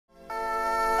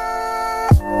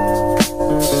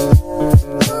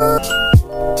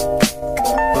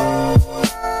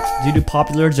due to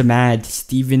popular demand,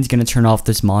 Steven's gonna turn off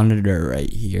this monitor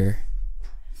right here.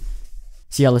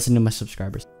 See, I listen to my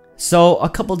subscribers. So a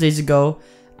couple days ago,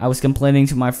 I was complaining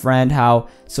to my friend how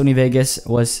Sony Vegas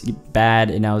was bad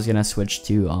and I was gonna switch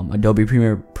to Adobe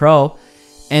Premiere Pro.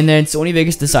 And then Sony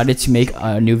Vegas decided to make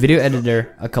a new video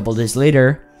editor a couple days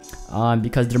later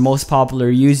because their most popular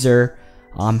user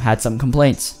had some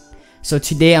complaints. So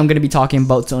today I'm going to be talking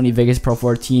about Sony Vegas Pro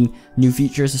 14, new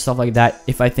features and stuff like that,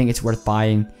 if I think it's worth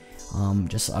buying.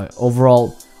 Just an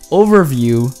overall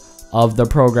overview of the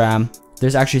program.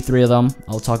 There's actually 3 of them.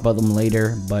 I'll talk about them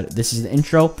later, but this is the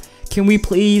intro. Can we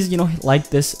please, like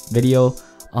this video?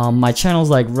 My channel's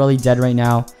like really dead right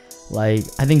now. Like,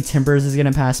 I think Timbers is going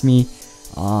to pass me.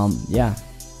 Yeah.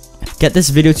 Get this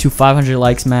video to 500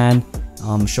 likes, man.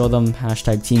 Show them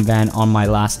hashtag Team Van on my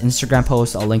last Instagram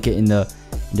post. I'll link it in the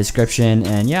description,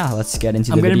 and yeah, let's get into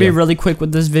the video. I'm gonna be really quick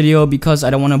with this video because I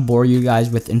don't want to bore you guys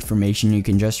with information you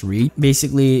can just read.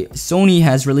 Basically, Sony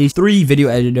has released 3 video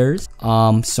editors.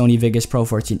 Sony Vegas Pro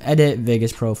 14 Edit,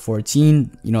 Vegas Pro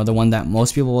 14, the one that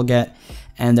most people will get,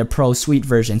 and the Pro Suite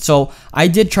version. So I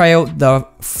did try out the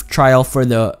trial for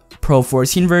the Pro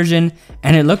 14 version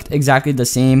and it looked exactly the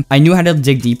same. I knew how to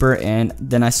dig deeper, and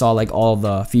then I saw like all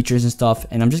the features and stuff,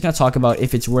 and I'm just gonna talk about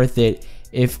if it's worth it,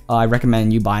 if I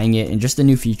recommend you buying it, and just the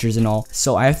new features and all.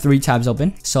 So I have 3 tabs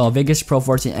open. So Vegas Pro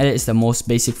 14 Edit is the most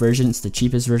basic version. It's the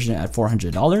cheapest version at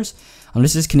 $400.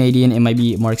 This is Canadian. It might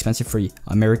be more expensive for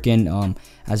American,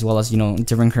 as well as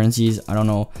different currencies. I don't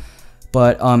know.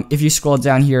 But if you scroll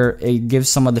down here, it gives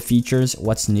some of the features,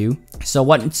 what's new. So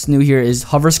what's new here is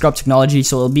hover scrub technology.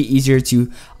 So it'll be easier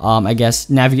to, I guess,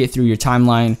 navigate through your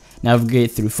timeline,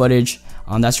 navigate through footage.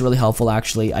 That's really helpful,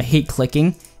 actually. I hate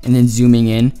clicking and then zooming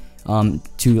in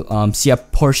to see a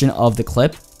portion of the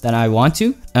clip that I want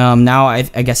to. Now I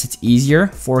guess it's easier.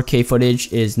 4K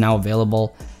footage is now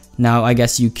available. Now I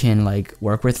guess you can like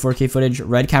work with 4K footage.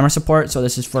 Red camera support. So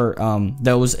this is for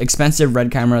those expensive red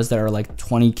cameras that are like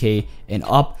 20K and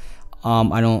up.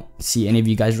 I don't see any of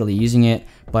you guys really using it,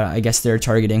 but I guess they're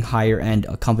targeting higher end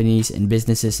companies and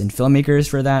businesses and filmmakers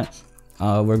for that.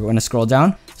 We're going to scroll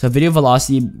down. So video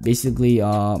velocity basically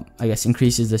I guess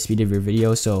increases the speed of your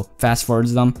video, so fast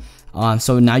forwards them.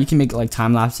 So now you can make like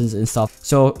time lapses and stuff.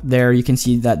 So there you can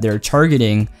see that they're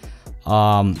targeting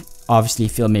obviously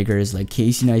filmmakers like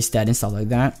Casey Neistat and stuff like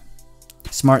that.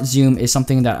 Smart zoom is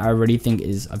something that I already think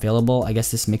is available. I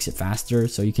guess this makes it faster,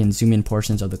 so you can zoom in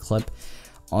portions of the clip.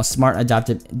 Smart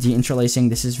adaptive deinterlacing.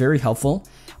 This is very helpful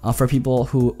for people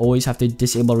who always have to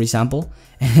disable resample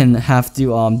and have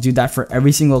to do that for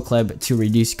every single clip to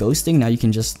reduce ghosting. Now you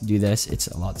can just do this. It's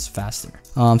a lot faster.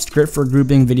 Script for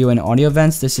grouping video and audio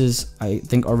events. This is, I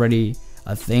think, already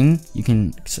a thing. You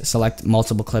can select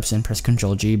multiple clips and press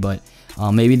Ctrl G, but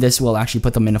maybe this will actually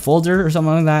put them in a folder or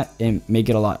something like that and make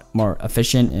it a lot more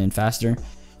efficient and faster.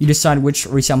 You decide which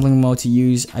resampling mode to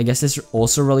use. I guess this is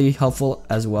also really helpful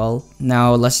as well.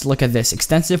 Now let's look at this.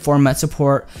 Extensive format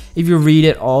support. If you read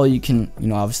it all, you can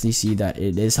obviously see that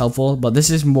it is helpful, but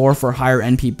this is more for higher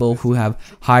end people who have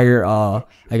higher I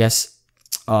guess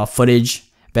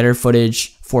footage, better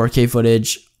footage, 4K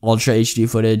footage, ultra HD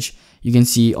footage. You can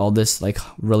see all this like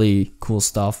really cool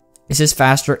stuff. This is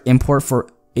faster import for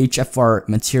HFR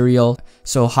material,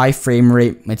 so high frame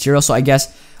rate material. So I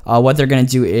guess what they're gonna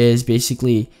do is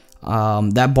basically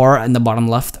that bar in the bottom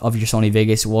left of your Sony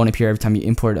Vegas won't appear every time you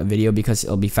import a video because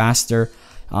it'll be faster.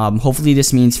 Hopefully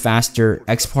this means faster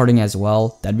exporting as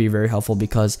well. That'd be very helpful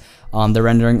because the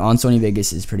rendering on Sony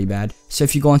Vegas is pretty bad. So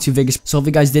if you go into Vegas, so if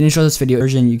you guys didn't show this video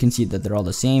version, you can see that they're all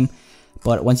the same.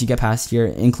 But once you get past here,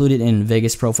 included in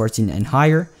Vegas Pro 14 and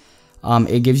higher,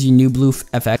 it gives you new blue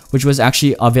effect, which was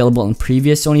actually available in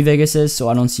previous Sony Vegases. So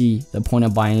I don't see the point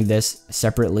of buying this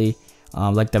separately,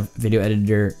 like the video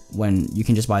editor, when you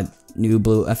can just buy new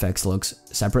blue FX looks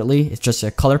separately. It's just a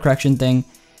color correction thing.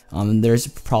 There's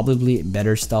probably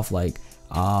better stuff like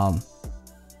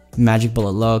Magic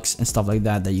Bullet looks and stuff like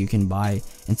that that you can buy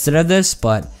instead of this,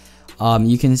 but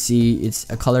you can see it's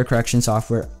a color correction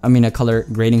software. I mean, a color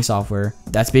grading software.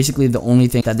 That's basically the only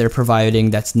thing that they're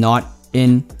providing that's not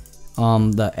in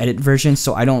the edit version.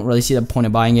 So I don't really see the point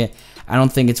of buying it. I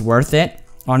don't think it's worth it,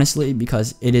 honestly,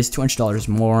 because it is $200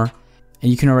 more, and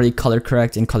you can already color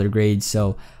correct and color grade.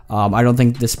 So I don't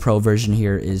think this pro version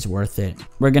here is worth it.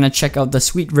 We're gonna check out the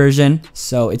Suite version.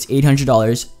 So it's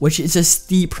 $800, which is a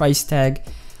steep price tag.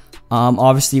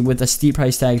 Obviously with a steep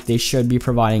price tag, they should be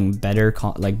providing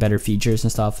better features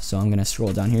and stuff. So I'm gonna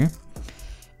scroll down here.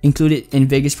 Included in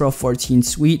Vegas Pro 14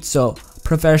 Suite, so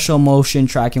professional motion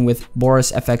tracking with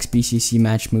Boris FX BCC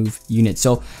match move unit.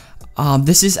 So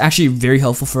This is actually very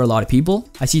helpful for a lot of people.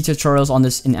 I see tutorials on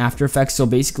this in After Effects. So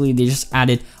basically they just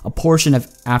added a portion of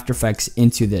After Effects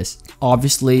into this.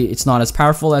 Obviously it's not as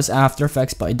powerful as After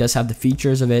Effects, but it does have the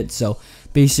features of it. So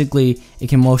basically it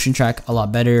can motion track a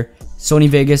lot better. Sony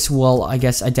Vegas will, I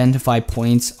guess, identify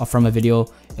points from a video.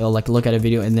 It'll like look at a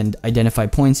video and then identify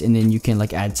points, and then you can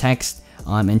like add text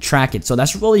and track it. So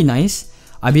that's really nice.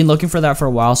 I've been looking for that for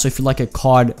a while. So if you like a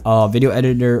COD video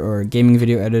editor or gaming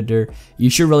video editor,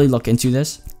 you should really look into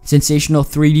this. Sensational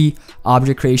 3D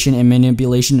object creation and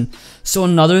manipulation. So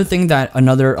another thing that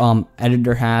another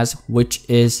editor has, which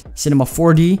is Cinema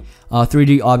 4D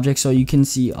 3D objects. So you can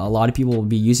see a lot of people will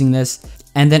be using this.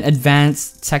 And then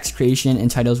advanced text creation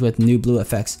and titles with new blue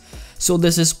effects. So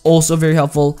this is also very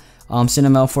helpful.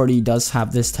 Cinema 4D does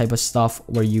have this type of stuff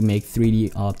where you make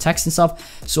 3D text and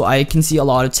stuff. So I can see a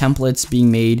lot of templates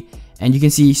being made, and you can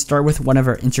see start with one of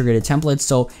our integrated templates.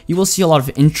 So you will see a lot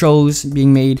of intros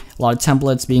being made, a lot of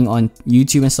templates being on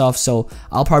YouTube and stuff. So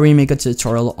I'll probably make a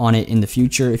tutorial on it in the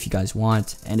future if you guys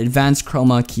want. And advanced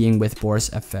chroma keying with Boris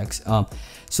FX.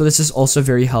 So this is also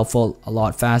very helpful, a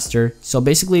lot faster. So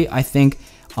basically I think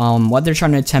what they're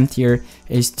trying to attempt here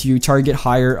is to target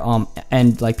higher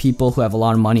and like people who have a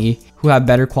lot of money, who have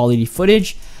better quality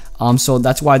footage. So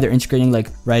that's why they're integrating like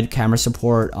red camera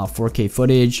support, 4K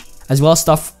footage, as well as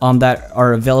stuff that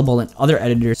are available in other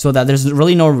editors, so that there's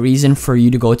really no reason for you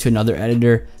to go to another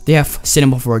editor. They have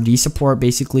Cinema 4D support,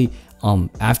 basically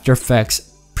After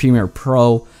Effects, Premiere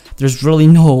Pro. There's really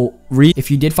no reason. If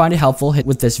you did find it helpful, hit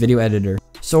with this video editor.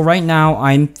 So right now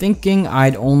I'm thinking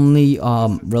I'd only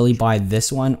really buy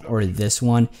this one or this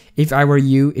one. If I were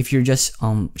you, if you're just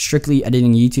strictly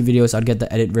editing YouTube videos, I'd get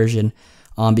the edit version,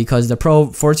 because the Pro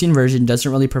 14 version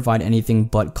doesn't really provide anything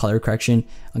but color correction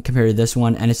compared to this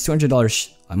one, and it's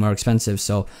 $200 more expensive.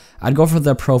 So I'd go for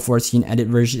the Pro 14 edit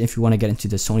version if you want to get into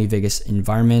the Sony Vegas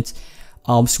environment.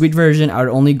 Suite version, I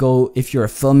would only go if you're a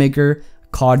filmmaker,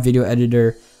 COD video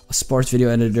editor, a sports video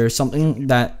editor, something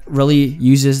that really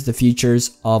uses the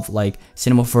features of like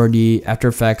Cinema 4D, After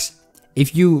Effects.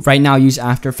 If you right now use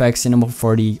After Effects, Cinema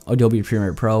 4D, Adobe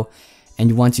Premiere Pro, and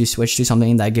you want to switch to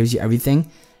something that gives you everything,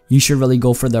 you should really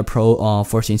go for the Pro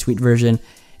 14 Suite version.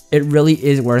 It really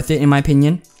is worth it in my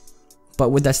opinion, but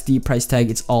with that steep price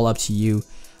tag, it's all up to you.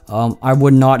 I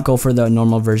would not go for the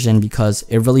normal version because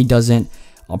it really doesn't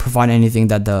provide anything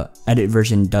that the edit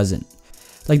version doesn't.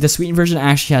 Like the Suite version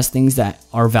actually has things that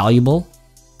are valuable: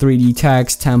 3D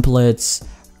text, templates,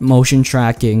 motion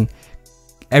tracking,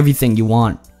 everything you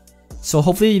want. So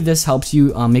hopefully this helps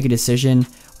you make a decision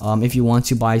if you want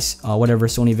to buy whatever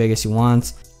Sony Vegas you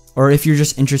want, or if you're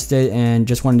just interested and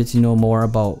just wanted to know more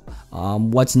about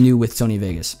what's new with Sony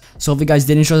Vegas. So if you guys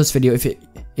did enjoy this video,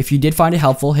 if you did find it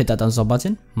helpful, hit that thumbs up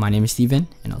button. My name is Steven,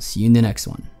 and I'll see you in the next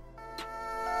one.